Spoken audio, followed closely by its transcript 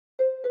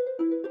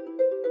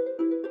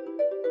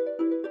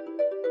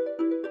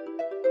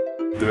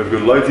Do I have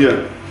good light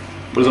here?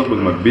 What is up with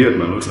my beard,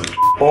 man? Looks like.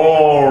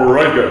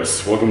 Alright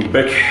guys, welcome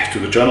back to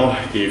the channel.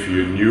 If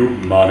you're new,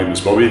 my name is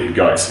Bobby.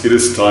 Guys, it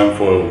is time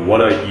for what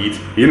I eat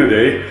in a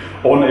day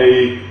on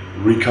a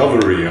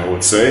recovery, I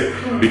would say,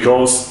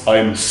 because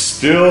I'm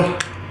still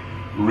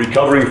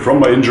recovering from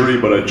my injury,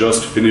 but I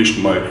just finished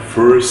my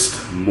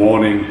first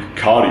morning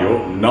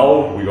cardio.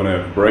 Now we're gonna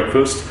have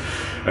breakfast,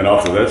 and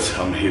after that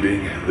I'm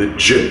hitting the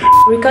gym.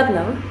 Record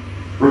now.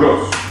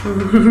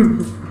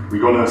 Record. We're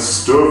gonna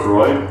stir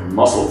fry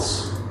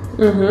mussels.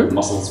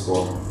 Mussels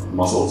for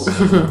mussels.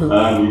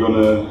 And we're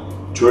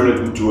gonna turn it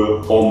into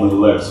an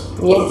omelette. Yes.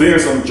 But the thing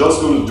is, I'm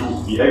just gonna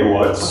do the egg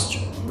whites.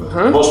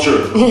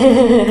 Posture.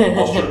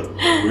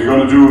 We're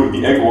gonna do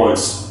the egg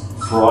whites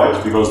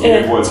fried, because the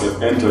egg whites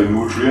have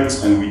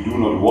anti-nutrients and we do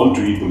not want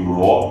to eat them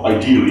raw,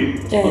 ideally.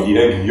 But the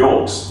egg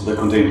yolks that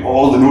contain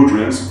all the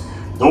nutrients,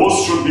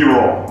 those should be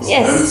raw.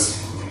 Yes.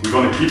 Hence, we're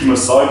gonna keep them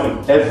aside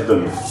and add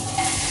them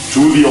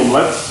to the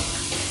omelette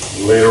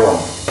later on.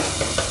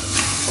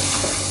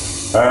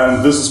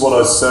 And this is what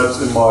I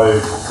said in my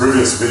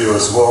previous video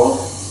as well.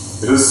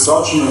 It is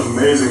such an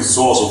amazing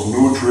source of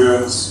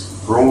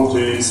nutrients,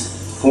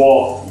 proteins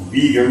for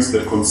vegans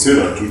that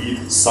consider to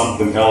eat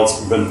something else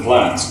than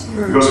plants.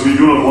 Because if you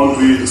do not want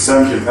to eat a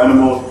sentient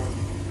animal,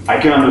 I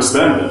can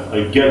understand that,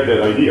 I get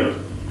that idea.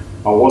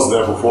 I was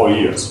there for 4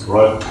 years,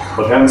 right?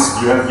 But hence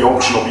you have the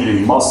option of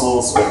eating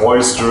mussels or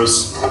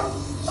oysters.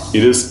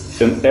 It is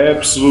an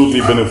absolutely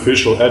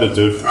beneficial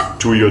additive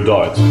to your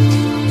diet.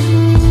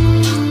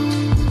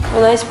 A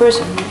nice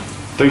person.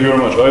 Thank you very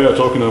much. Oh yeah,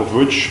 talking of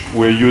which,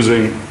 we're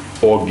using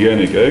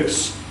organic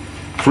eggs.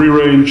 Free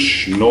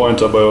range, no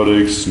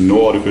antibiotics,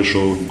 no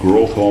artificial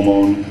growth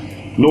hormone,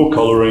 no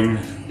coloring,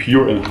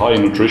 pure and high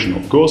in nutrition,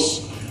 of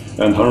course,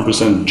 and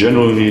 100%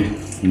 genuinely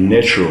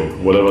natural,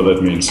 whatever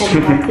that means.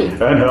 And healthy.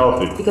 And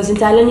healthy. Because in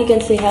Thailand you can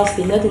say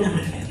healthy, not in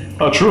America.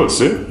 Ah, true,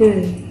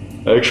 see?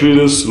 Actually, it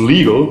is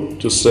legal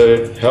to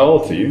say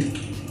healthy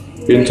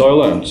in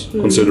Thailand,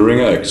 considering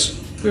eggs.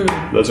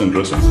 That's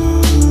interesting.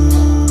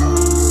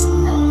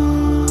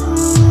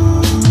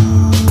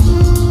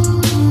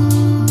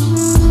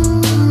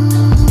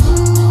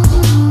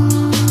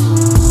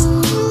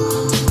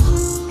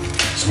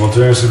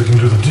 Simultaneously, we can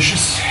do the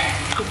dishes.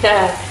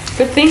 Yeah,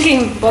 good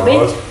thinking, Bobby.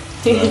 Right.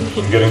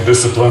 I'm getting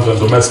disciplined and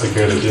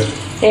domesticated, yeah.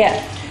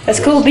 Yeah,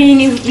 that's cool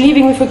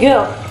living with a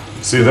girl.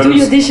 See, that do is,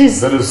 your dishes.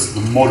 That is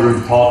the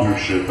modern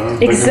partnership, huh?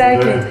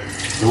 Exactly. Back in the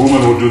day, the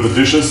woman would do the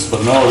dishes,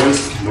 but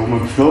nowadays the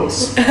woman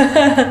cooks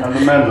and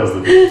the man does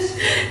the dishes.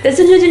 That's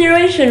a new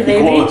generation,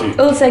 baby. Equality.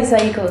 All sexes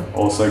are equal.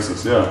 All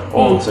sexes, yeah.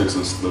 All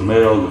sexes. The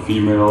male, the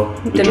female,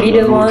 the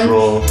middle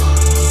neutral. one.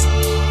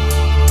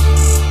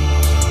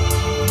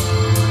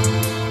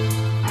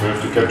 We have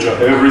to capture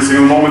every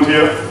single moment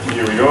here.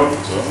 Here we go.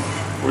 So,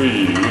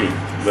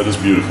 that is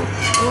beautiful.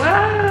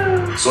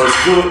 Wow. So I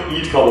still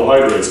eat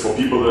carbohydrates for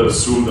people that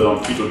assume that I'm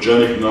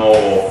ketogenic now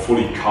or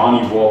fully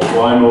carnivore,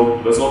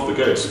 primal. That's not the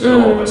case.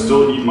 No, I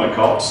still eat my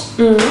carbs.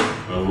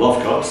 I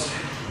love carbs.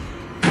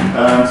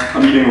 And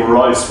I'm eating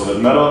rice for that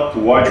matter.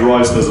 White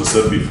rice, as I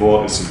said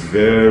before, is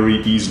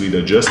very easily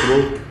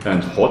digestible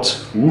and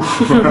hot.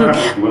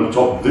 I'm going to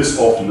top this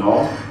off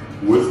now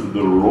with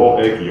the raw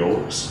egg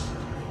yolks.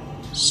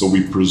 So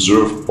we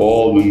preserve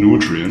all the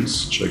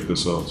nutrients. Check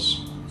this out.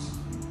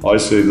 I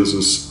say this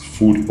is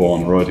food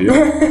porn right here.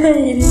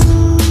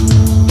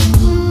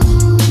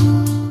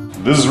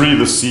 This is really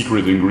the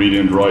secret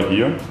ingredient right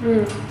here.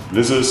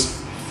 This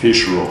is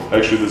fish roe.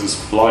 Actually, this is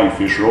flying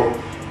fish roe.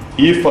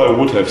 If I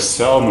would have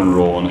salmon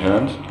roe on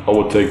hand, I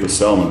would take the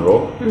salmon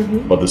roe.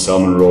 But the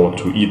salmon roe,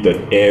 to eat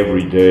that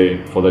every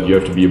day, for that you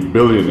have to be a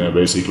billionaire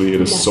basically.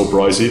 It is so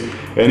pricey.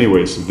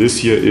 Anyways, this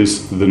here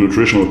is the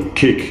nutritional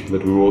kick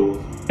that we will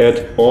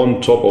add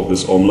on top of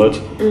this omelette.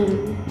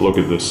 Look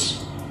at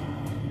this.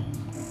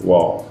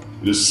 Wow.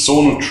 It is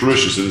so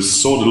nutritious, it is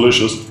so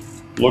delicious.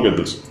 Look at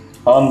this.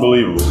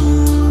 Unbelievable.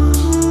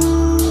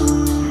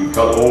 You can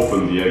cut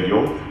open the egg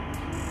yolk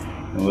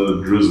and let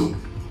it drizzle.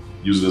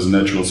 Use it as a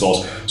natural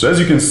sauce. So as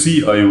you can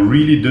see, I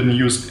really didn't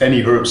use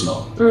any herbs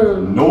now.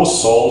 No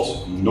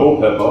salt, no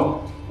pepper,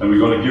 and we're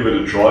gonna give it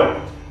a try.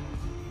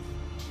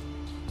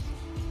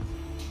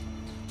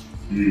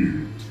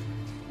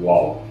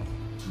 Wow.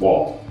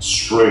 Wow.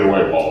 Straight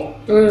away, wow.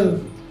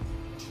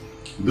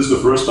 This is the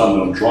first time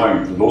that I'm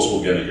trying those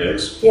organic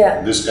eggs.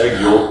 Yeah. This egg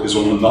yolk is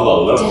on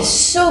another level. It's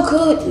so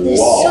good. It's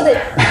wow.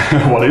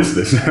 so What is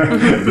this?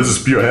 This is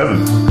pure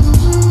heaven.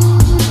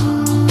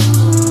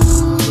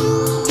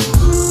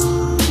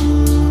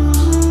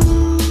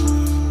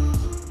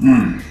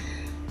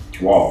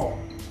 Wow.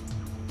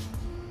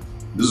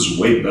 This is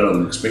way better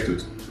than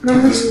expected.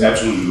 This is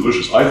absolutely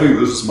delicious. I think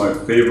this is my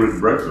favorite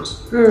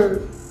breakfast.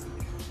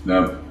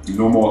 Now,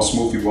 no more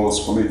smoothie bowls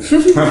for me.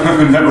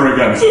 Never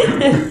again.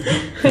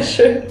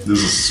 Sure. This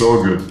is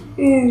so good.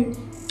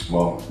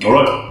 Wow.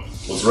 Alright,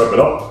 let's wrap it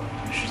up.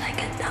 Should I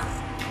cut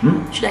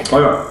down? Should I cut? Oh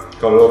yeah,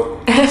 cut it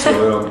off. So,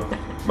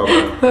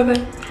 bye-bye.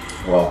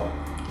 Bye-bye. Wow,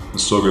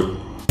 it's so good.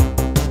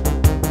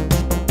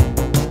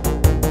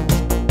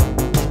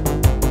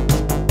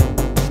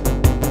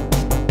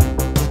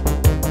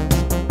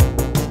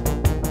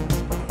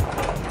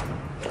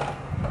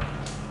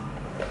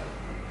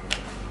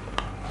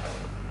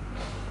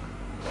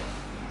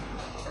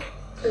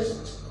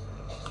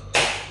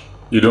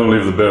 You don't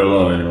leave the bear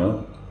alone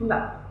anymore.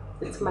 No,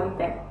 it's my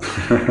bear.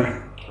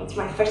 It's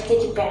my first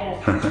teddy bear.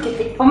 Get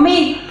it for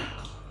me.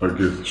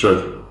 Okay, show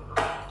it.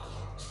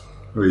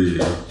 Oui.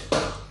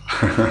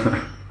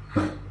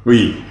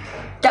 Oui.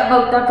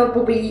 Double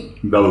Bobby.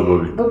 Double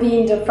Bobby. Bobby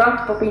in the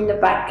front, Bobby in the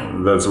back.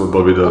 That's what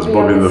Bobby does.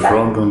 Bobby in the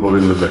front and Bobby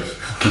in the back.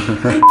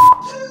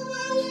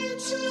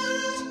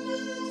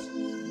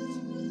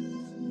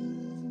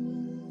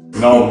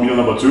 Now, meal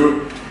number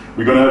 2.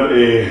 We're gonna have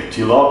a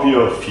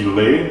tilapia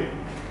fillet.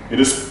 It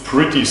is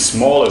pretty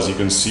small, as you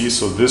can see,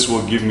 so this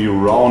will give me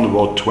around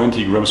about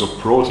 20 grams of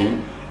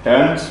protein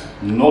and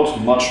not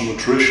much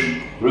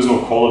nutrition. There is no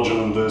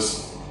collagen in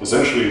this.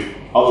 Essentially,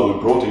 other than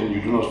protein,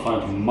 you do not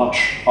find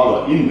much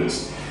other in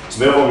this. So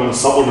therefore, I'm going to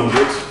supplement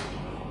it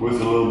with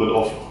a little bit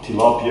of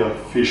tilapia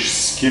fish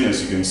skin,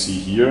 as you can see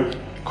here.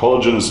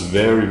 Collagen is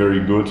very, very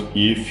good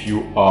if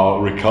you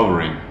are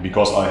recovering.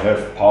 Because I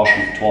have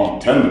partially torn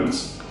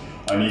tendons,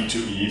 I need to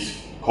eat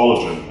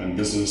collagen, and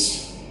this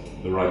is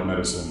the right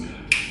medicine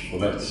for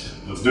that.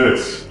 Let's do it.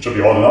 Should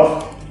be hot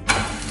enough.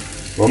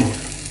 Boom.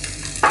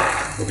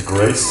 With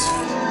grace.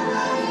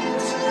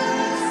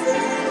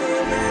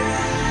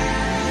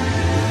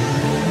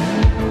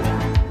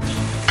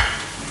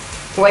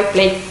 White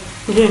plate.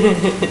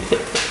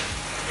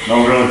 Now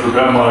I'm going to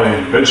prepare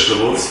my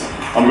vegetables.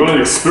 I'm going to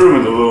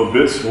experiment a little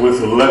bit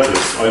with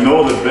lettuce. I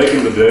know that back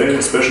in the day,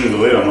 especially in the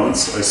later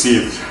months, I see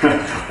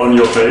it on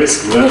your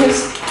face.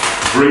 Lettuce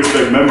brings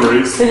back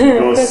memories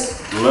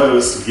because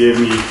lettuce gave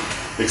me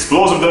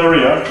explosive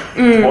diarrhea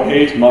for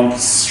 8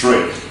 months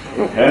straight.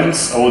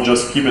 Hence, I will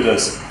just keep it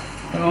as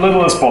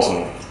little as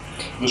possible.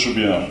 This should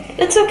be enough.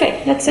 That's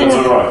okay. That's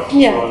alright.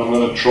 Yeah. So I'm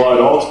going to try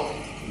it out.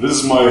 This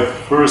is my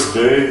first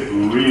day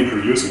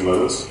reintroducing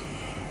lettuce,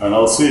 and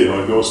I'll see how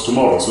it goes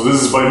tomorrow. So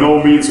this is by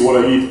no means what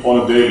I eat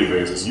on a daily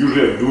basis.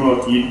 Usually I do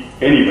not eat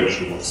any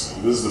vegetables.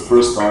 This is the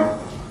first time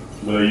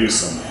that I use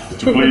some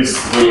to please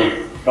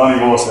the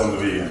carnivores and the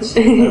vegans.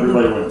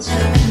 Everybody wins.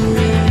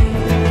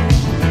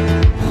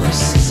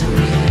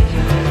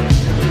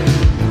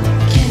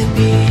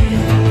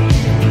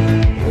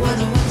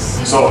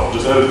 So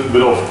just add a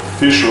bit of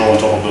fish roe on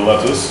top of the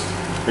lettuce.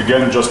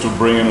 Again, just to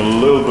bring in a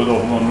little bit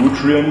of more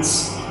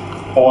nutrients.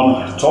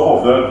 On top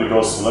of that,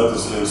 because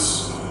lettuce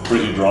is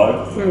pretty dry,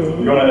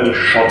 we're gonna add a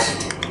shot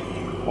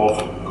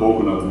of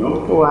coconut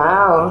milk.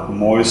 Wow.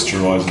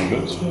 Moisturize a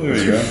bit. There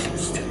you go.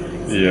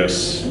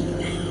 Yes.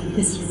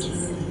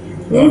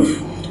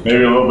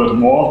 Maybe a little bit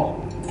more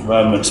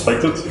than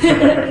expected.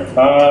 And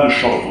a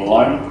shot of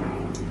lime.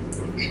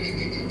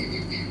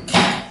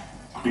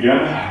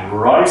 Again,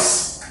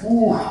 rice.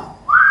 Ooh.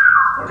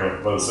 Okay,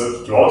 that's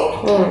it. Too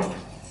hot.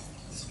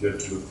 Let's get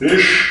to the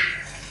fish.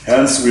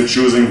 Hence, we're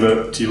choosing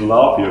the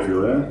tilapia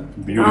fillet.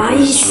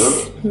 Beautiful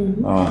strip.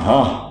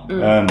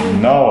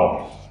 And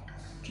now,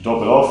 to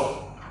top it off,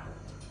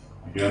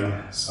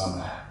 again,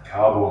 some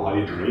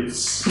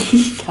carbohydrates.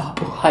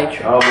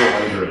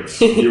 Carbohydrates.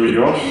 Here we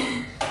go.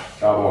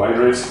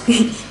 Carbohydrates.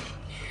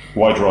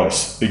 White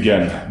rice.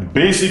 Again,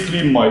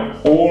 basically my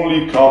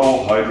only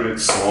carbohydrate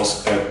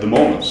source at the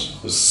moment.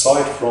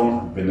 Aside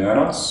from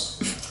bananas,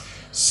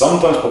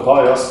 sometimes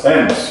papayas,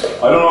 and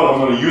I don't know if I'm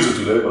going to use it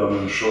today, but I'm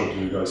going to show it to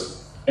you guys.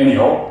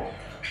 Anyhow,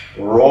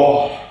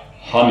 raw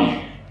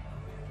honey,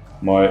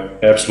 my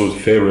absolute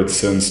favorite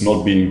since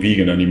not being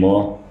vegan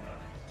anymore.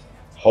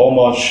 How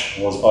much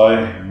was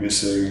I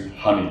missing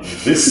honey?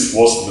 This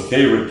was the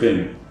favorite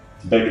thing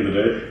back in the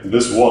day.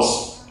 This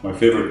was my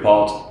favorite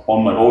part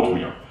on my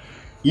oatmeal.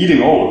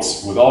 Eating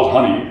oats without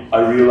honey, I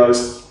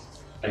realized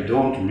I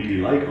don't really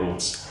like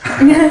oats.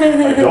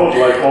 I don't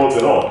like oats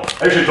at all.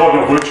 Actually,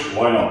 talking of which,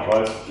 why not,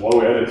 right? While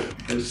we're at it,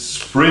 just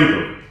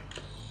sprinkle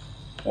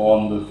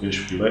on the fish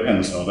fillet and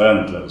the salad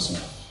and lettuce.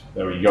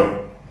 There we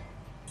go.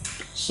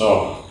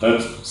 So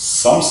that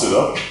sums it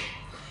up.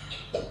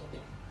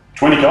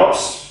 20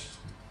 cups,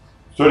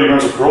 30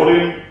 grams of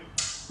protein,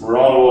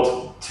 around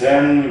about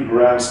 10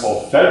 grams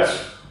of fat,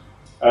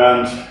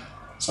 and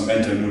some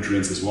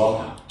anti-nutrients as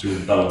well to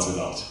balance it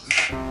out.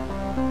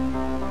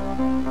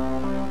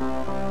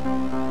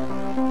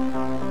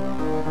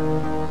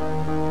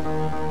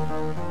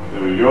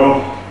 There we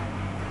go.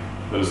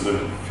 That is the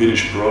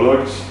finished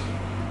product.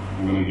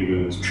 I'm gonna give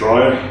it a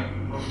try.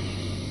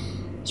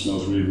 It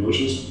smells really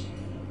delicious.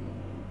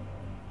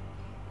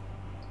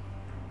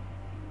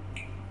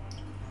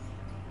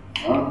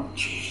 I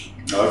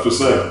have to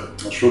say,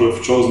 I should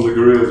have chosen the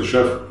career as a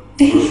chef.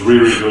 It was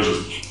really, really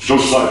delicious.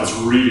 Jokes aside, it's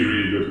really,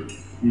 really good.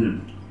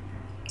 And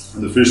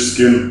the fish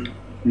skin,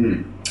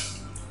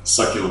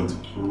 succulent.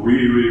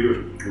 Really, really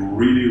good.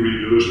 Really,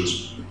 really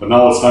delicious. But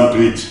now it's time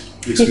to eat.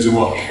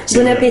 Excusez-moi.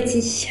 Bon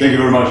appétit. Thank you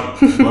very much.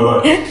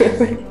 Bye-bye.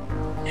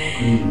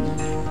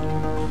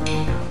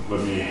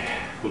 Let me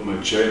put my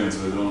chain in so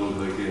I don't look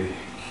like a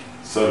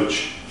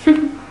savage.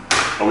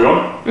 Are we on?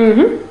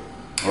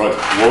 Alright,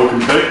 welcome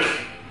back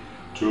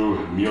to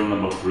meal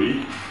number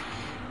 3.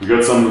 We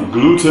got some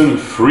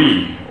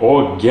gluten-free,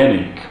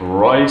 organic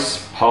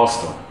rice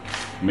pasta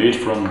made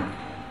from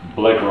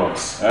black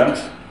rice. And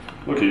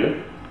look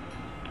here,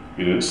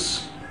 it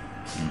is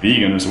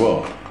vegan as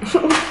well.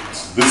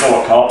 This is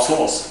our carb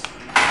source.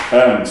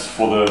 And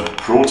for the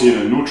protein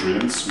and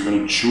nutrients, we're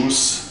going to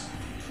choose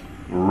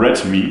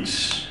red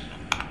meat,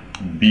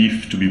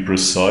 beef to be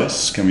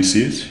precise. Can we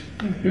see it?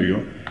 Here we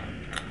go.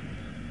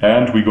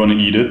 And we're going to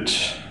eat it.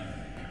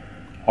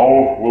 How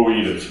will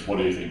we eat it? What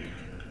do you think?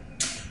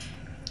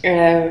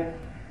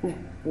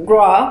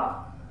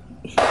 Raw.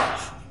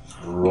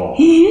 Raw.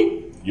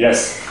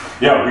 Yes.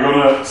 Yeah, we're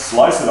going to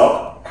slice it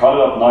up, cut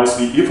it up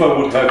nicely. If I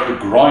would have a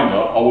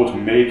grinder, I would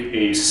make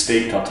a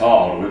steak tartare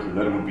out of it.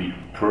 That would be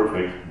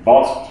perfect.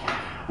 But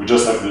we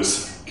just have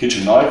this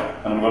kitchen knife,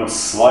 and I'm going to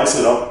slice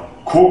it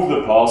up, cook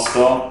the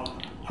pasta,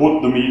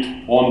 put the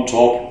meat on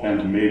top,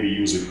 and maybe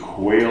use a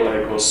quail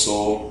egg or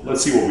so.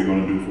 Let's see what we're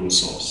going to do for the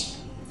sauce.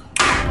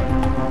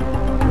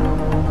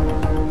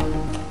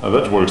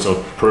 That works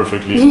out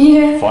perfectly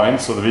fine,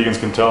 so the vegans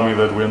can tell me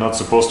that we're not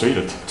supposed to eat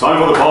it. Time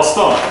for the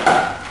pasta.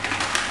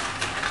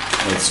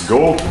 Let's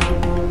go.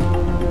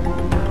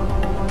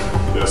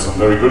 Yes, I'm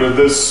very good at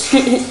this.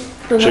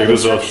 Check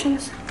this out.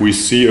 We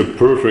see a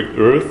perfect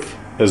earth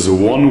as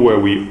one where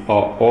we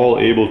are all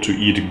able to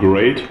eat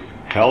great,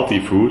 healthy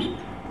food,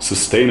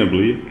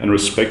 sustainably and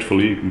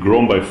respectfully,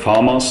 grown by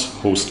farmers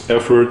whose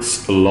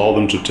efforts allow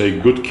them to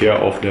take good care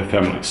of their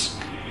families.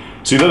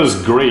 See, that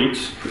is great.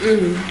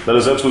 That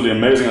is absolutely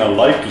amazing. I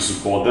like to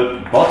support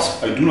that, but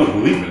I do not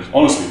believe it.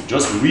 Honestly,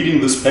 just reading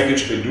this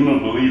package, I do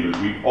not believe it.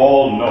 We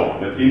all know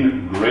that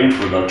in grain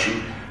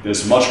production,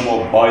 there's much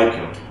more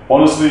biochar.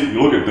 Honestly, you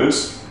look at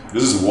this.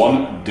 This is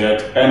one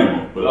dead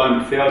animal, but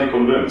I'm fairly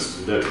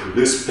convinced that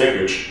this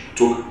package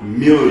took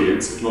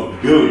millions, if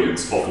not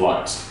billions, of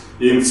lives.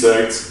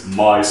 Insects,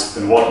 mice,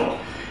 and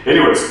whatnot.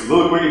 Anyways, a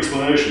little quick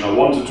explanation. I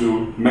wanted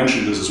to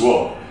mention this as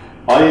well.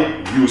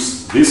 I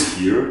use this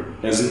here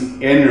as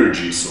an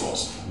energy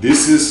source.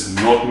 This is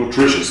not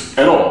nutritious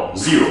at all,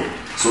 zero.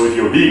 So if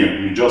you're vegan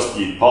and you just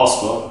eat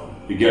pasta,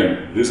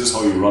 again, this is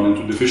how you run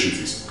into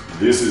deficiencies.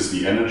 This is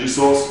the energy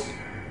source.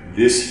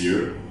 This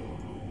here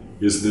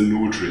is the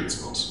nutrient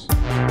source.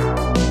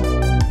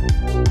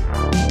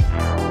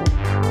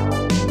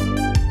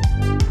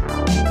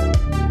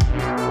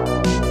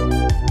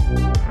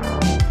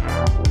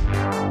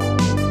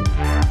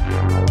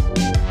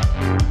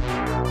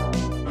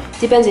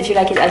 Depends if you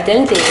like it al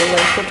dente or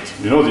well cooked.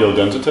 You know the al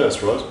dente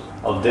test, right?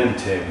 Al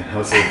dente.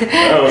 Let's see.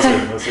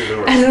 Let's see the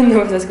word. I don't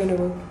know if that's gonna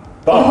work.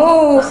 Bam.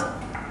 Oh!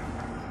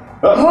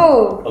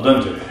 Oh! Al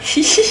dente.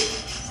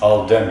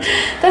 Al dente.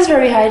 That's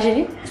very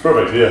hygienic. It's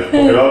perfect, yeah. Cook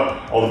it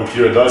up, all the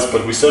bacteria dies,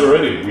 but we said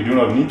already, we do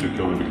not need to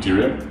kill the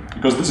bacteria,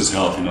 because this is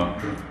healthy now.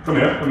 Come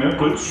here,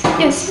 please.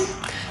 Yes.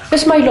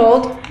 Yes, my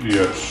lord.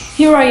 Yes.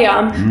 Here I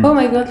am. Oh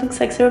my god, looks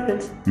like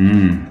serpents.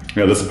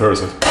 Yeah, that's a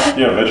parasite.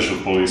 Yeah,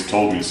 vegetable police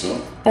told me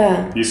so.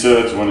 He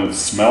said when it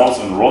smells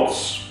and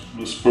rots,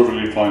 it's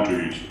perfectly fine to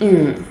eat.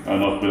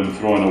 And I've been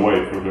thrown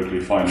away perfectly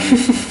fine.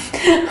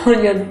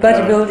 On your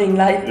bodybuilding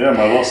life. Yeah,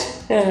 my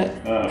loss.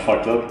 I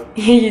fucked up.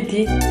 Yeah, you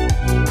did.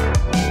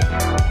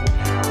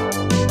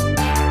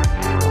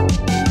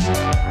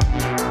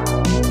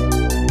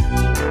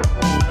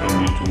 Don't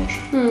need too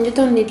much. You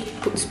don't need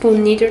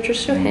spoon neither,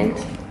 just your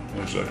hands.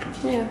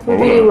 Exactly. Yeah, we're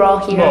really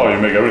raw here. No, you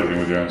make everything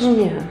with your hands.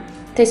 Yeah,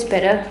 tastes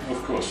better.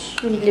 Of course.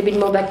 A little bit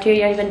more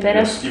bacteria, even better.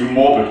 Yes, even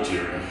more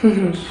bacteria.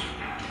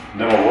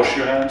 Never wash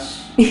your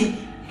hands.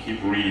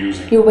 Keep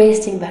reusing. You're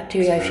wasting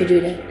bacteria if you do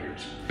that.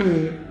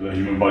 The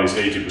human body is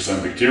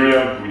 80%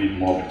 bacteria. We need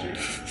more bacteria.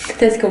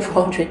 Let's go for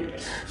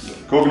 100.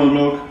 Coconut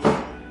milk.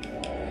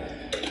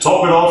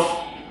 Top it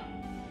off.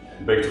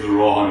 Back to the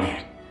raw honey.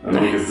 And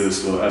look at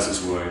this little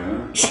SS way.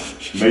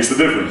 Makes the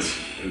difference.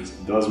 It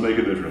does make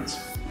a difference.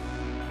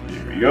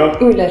 Here we go.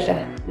 Ooh la la.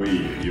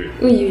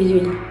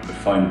 A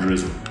fine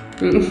drizzle.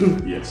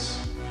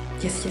 Yes.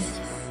 Yes.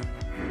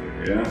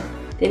 Yeah.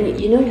 Then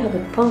you know you have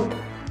a pump.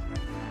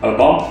 A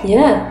pump?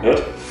 Yeah.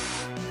 Good.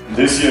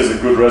 This here is a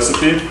good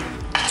recipe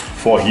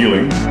for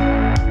healing.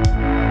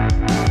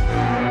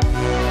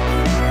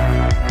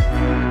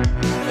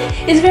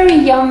 It's very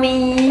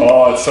yummy.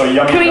 Oh, it's so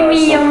yummy.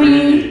 Creamy, so yummy.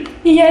 creamy.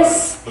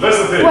 Yes. But that's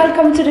the thing.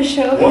 Welcome to the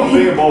show. One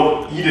thing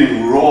about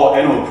eating raw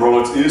animal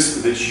products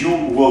is that you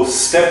will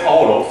step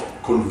out of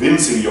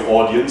convincing your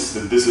audience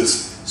that this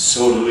is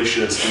so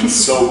delicious and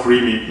so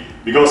creamy,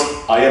 because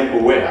I am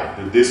aware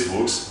that this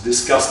looks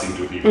disgusting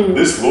to people.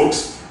 This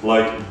looks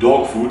like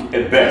dog food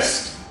at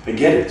best. I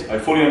get it. I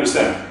fully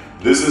understand.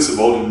 This is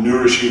about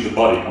nourishing the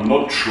body. I'm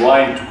not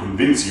trying to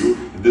convince you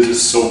that this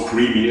is so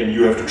creamy and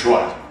you have to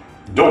try it.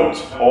 Don't.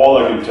 All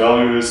I can tell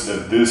you is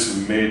that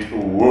this made a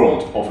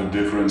world of a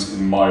difference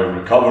in my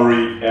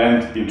recovery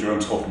and in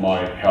terms of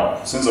my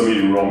health. Since I'm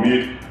eating raw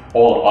meat,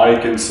 all I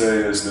can say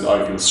is that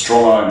I feel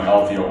stronger and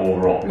healthier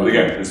overall. But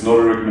again, it's not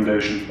a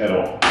recommendation at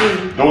all.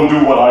 Don't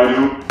do what I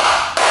do.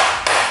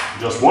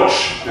 Just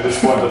watch. It is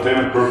for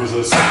entertainment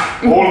purposes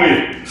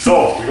only.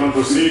 So, we're going to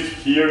proceed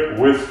here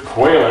with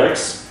quail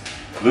eggs.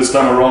 This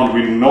time around,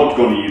 we're not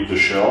going to eat the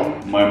shell.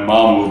 My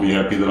mom will be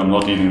happy that I'm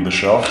not eating the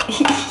shell.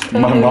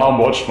 My mom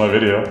watched my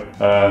video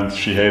and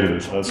she hated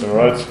it. That's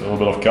alright. A little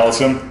bit of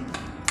calcium.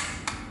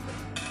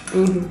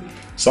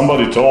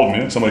 Somebody told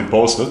me, somebody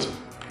posted,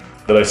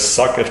 that I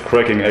suck at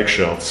cracking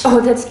eggshells.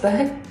 Oh, that's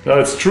bad.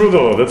 It's true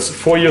though, that's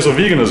 4 years of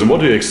veganism, what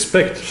do you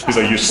expect? He's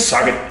like, you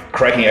suck at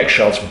cracking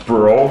eggshells,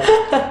 bro.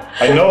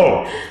 I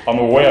know, I'm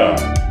aware.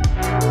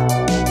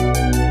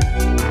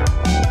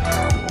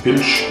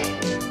 Pinch.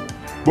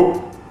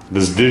 Boop.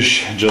 This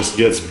dish just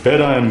gets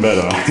better and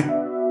better.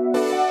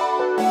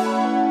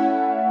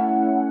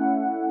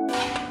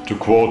 To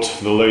quote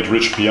the late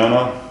Rich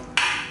Piana,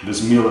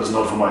 this meal is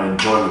not for my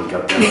enjoyment,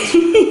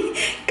 goddammit.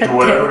 Do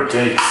whatever it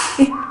takes.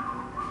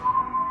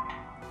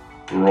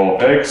 Raw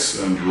eggs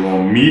and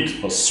raw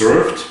meat are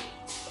served.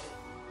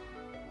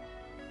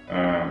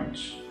 And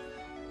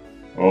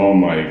oh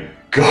my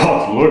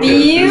god, look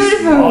Beautiful. At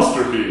this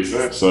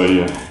masterpiece. So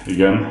yeah,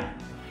 again,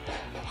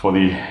 for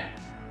the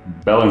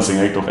balancing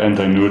act of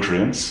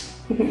anti-nutrients.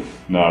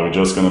 Now we're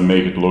just gonna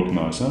make it look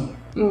nice, huh?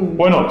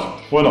 Why not?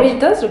 Why not? But it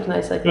does look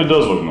nice, I think. It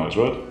does look nice,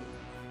 right?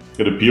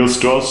 It appeals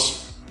to us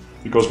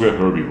because we're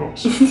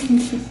herbivores.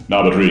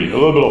 Nah, but really, a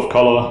little bit of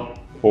color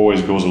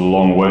always goes a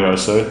long way, I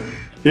say.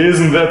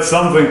 Isn't that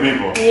something,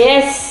 people?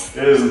 Yes!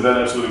 Isn't that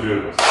absolutely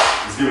beautiful?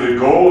 Let's give it a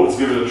go, let's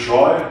give it a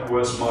try.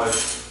 Where's my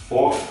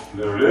fork?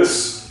 There it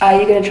is.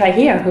 Are you gonna try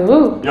here?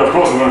 Ooh. Yeah, of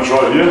course I'm gonna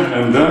try it here,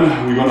 and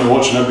then we're gonna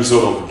watch an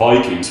episode of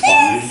Vikings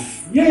finally.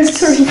 Yes!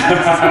 Sorry.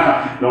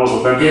 That was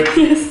authentic?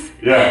 Yes.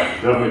 Yeah,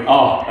 definitely.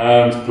 Ah,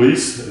 and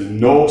please,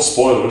 no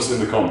spoilers in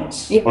the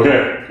comments. Yep.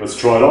 Okay, let's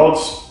try it out.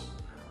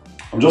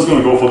 I'm just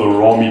gonna go for the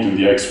raw meat and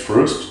the eggs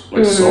first,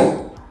 like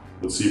so.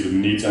 Let's see if it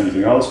needs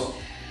anything else.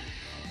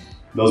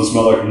 Doesn't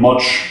smell like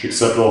much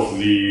except of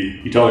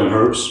the Italian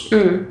herbs.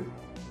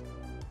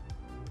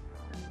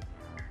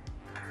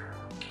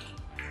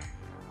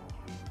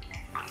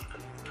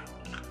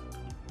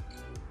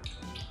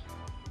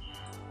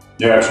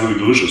 Yeah, absolutely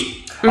delicious.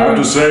 I have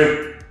to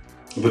say,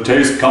 the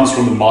taste comes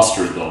from the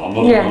mustard though, I'm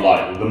not gonna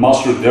lie. The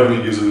mustard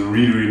definitely gives it a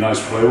really, really nice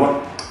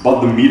flavor, but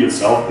the meat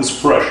itself is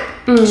fresh.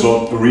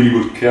 So a really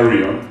good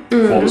carry-on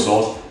for the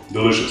sauce.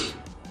 Delicious.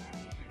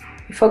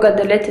 You forgot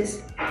the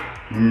lettuce.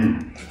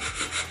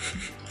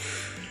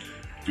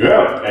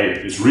 Yeah, hey,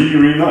 it's really,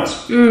 really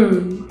nice.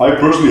 I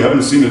personally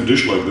haven't seen a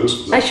dish like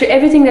this. Actually,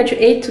 everything that you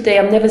ate today,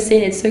 I've never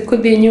seen it, so it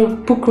could be a new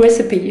book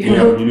recipe, you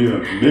know? Me neither.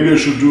 Maybe I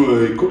should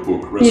do a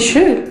cookbook recipe. You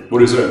should. What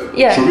do you say?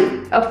 Yeah, Should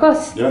we? of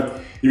course. Yeah.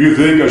 If you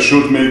think I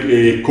should make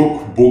a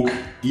cookbook,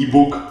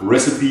 ebook,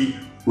 recipe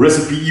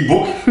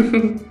ebook,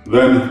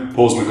 then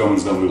post in the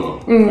comments down below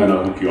and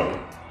I'll hook you up.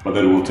 But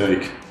that will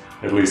take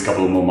at least a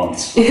couple of more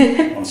months.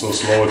 I'm so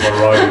slow with my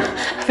writing.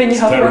 When you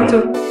have one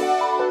too.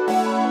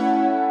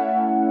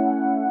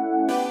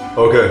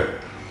 Okay,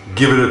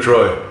 give it a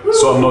try.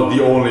 So I'm not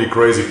the only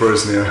crazy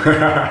person here.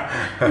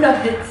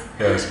 Love it.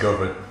 Yes, go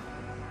for it.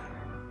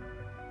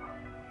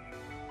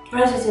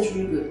 Rice is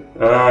really good.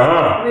 It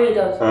really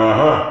does.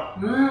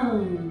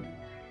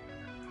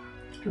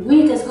 It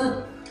really tastes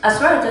good. I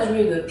swear it tastes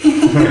really good.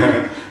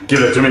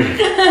 Give it to me.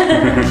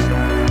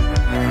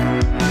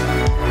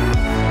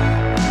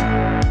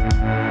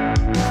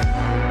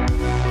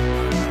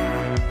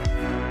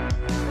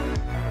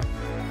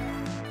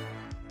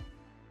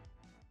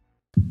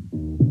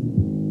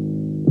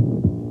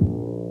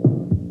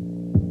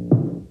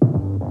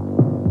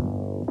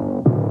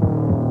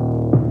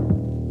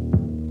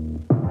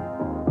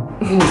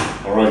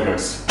 Alright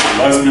guys,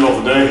 last meal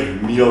of the day,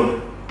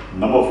 meal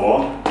number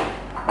 4.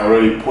 I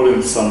already put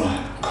in some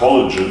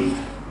collagen,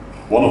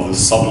 one of the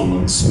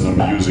supplements that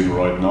I'm using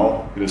right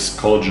now. It is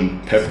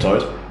collagen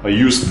peptide. I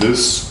use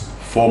this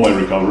for my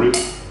recovery,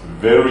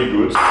 very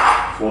good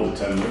for the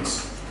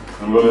tendons.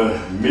 I'm gonna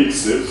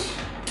mix it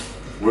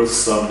with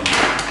some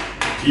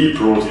pea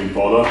protein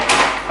powder.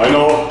 I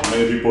know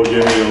many people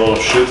gave me a lot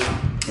of shit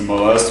in my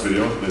last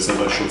video. They said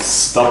I should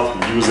stop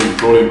using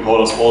protein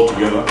powders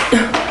altogether.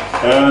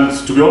 And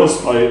to be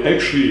honest, I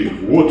actually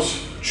would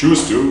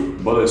choose to,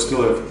 but I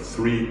still have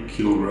 3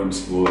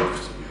 kilograms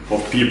left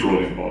of pea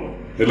protein powder.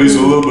 At least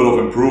a little bit of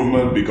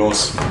improvement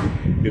because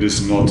it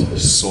is not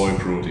soy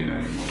protein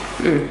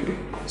anymore.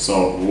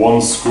 So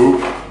 1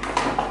 scoop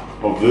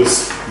of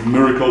this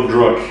miracle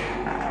drug.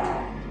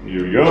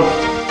 Here we go.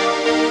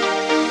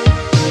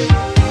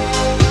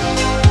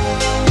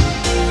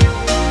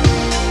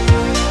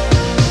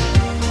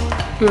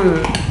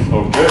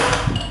 Okay,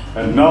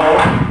 and now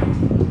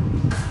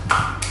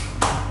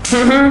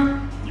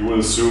you will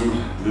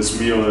assume this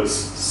meal is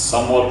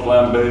somewhat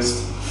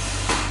plant-based.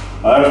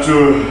 I have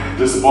to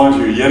disappoint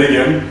you yet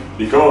again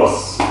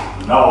because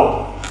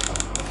now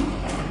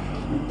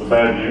the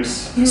bad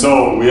news.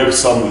 So we have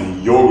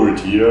some yogurt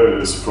here.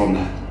 It is from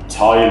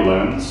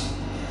Thailand.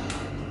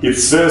 It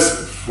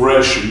says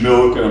fresh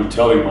milk and I'm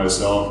telling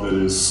myself that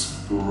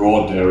it's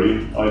raw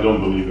dairy. I don't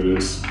believe it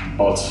is,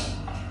 but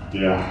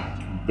yeah,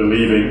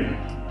 believing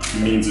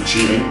means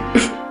achieving.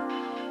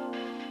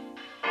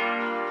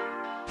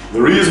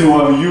 The reason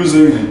why I'm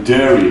using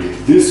dairy,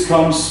 this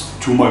comes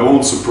to my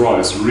own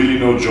surprise, really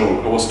no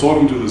joke. I was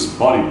talking to this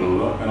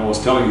bodybuilder and I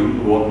was telling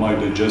him about my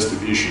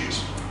digestive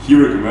issues. He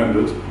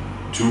recommended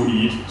to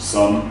eat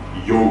some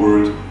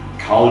yogurt,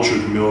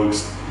 cultured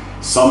milks,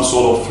 some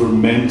sort of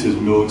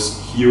fermented milks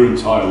here in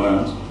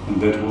Thailand,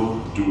 and that will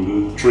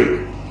do the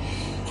trick.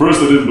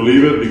 First, I didn't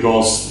believe it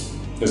because,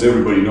 as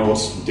everybody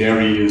knows,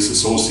 dairy is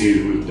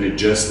associated with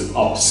digestive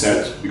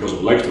upset because of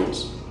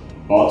lactose,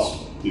 but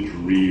it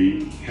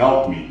really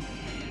helped me.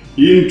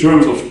 In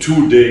terms of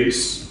 2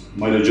 days,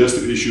 my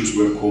digestive issues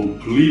were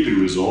completely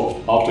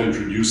resolved after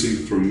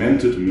introducing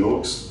fermented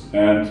milks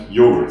and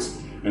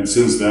yogurts. And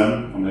since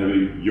then, I'm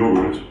having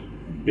yogurt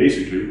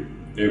basically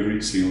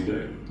every single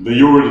day. The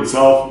yogurt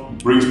itself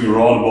brings me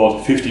around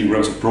about 15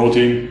 grams of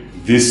protein.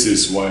 This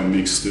is why I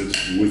mixed it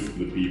with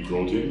the pea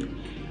protein.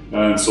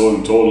 And so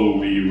in total,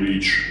 we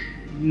reach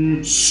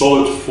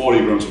solid 40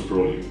 grams of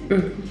protein.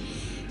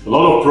 A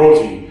lot of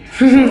protein.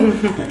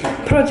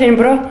 Protein,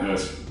 bro.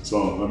 Yes.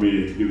 So let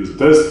me give this a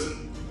test.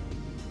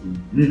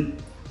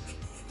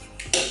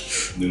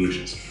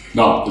 Delicious.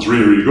 Now, it's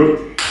really, really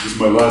good. This is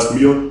my last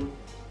meal.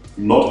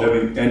 I'm not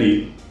having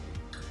any.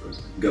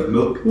 Got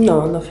milk?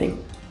 No, nothing.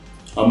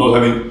 I'm not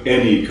having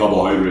any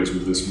carbohydrates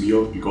with this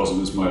meal because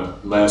it is my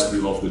last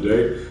meal of the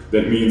day.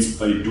 That means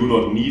I do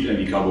not need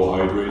any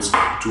carbohydrates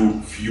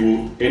to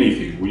fuel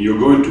anything. When you're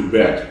going to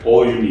bed,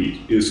 all you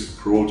need is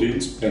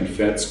proteins and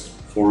fats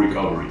for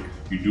recovery.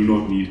 You do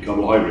not need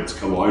carbohydrates.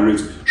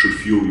 Carbohydrates should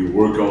fuel your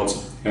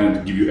workouts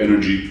and give you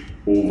energy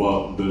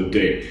over the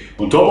day.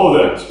 On top of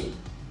that,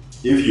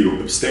 if you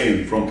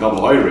abstain from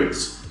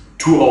carbohydrates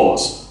 2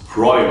 hours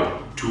prior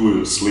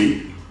to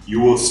sleep, you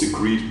will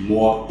secrete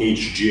more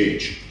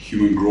HGH,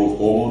 human growth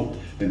hormone,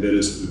 and that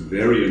is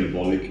very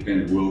anabolic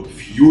and will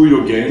fuel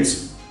your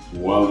gains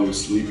while you're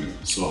sleeping.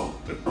 So,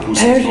 who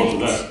says no to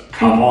that?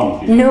 Come on,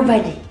 people.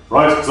 Nobody.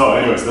 Right, so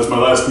anyways, that's my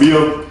last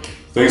meal.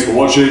 Thanks for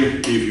watching.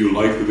 If you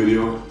liked the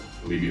video,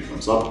 leave me a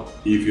thumbs up.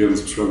 If you haven't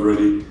subscribed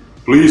already,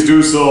 please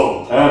do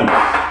so. And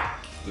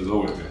as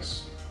always,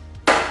 guys,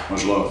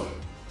 much love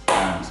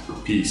and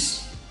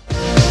peace.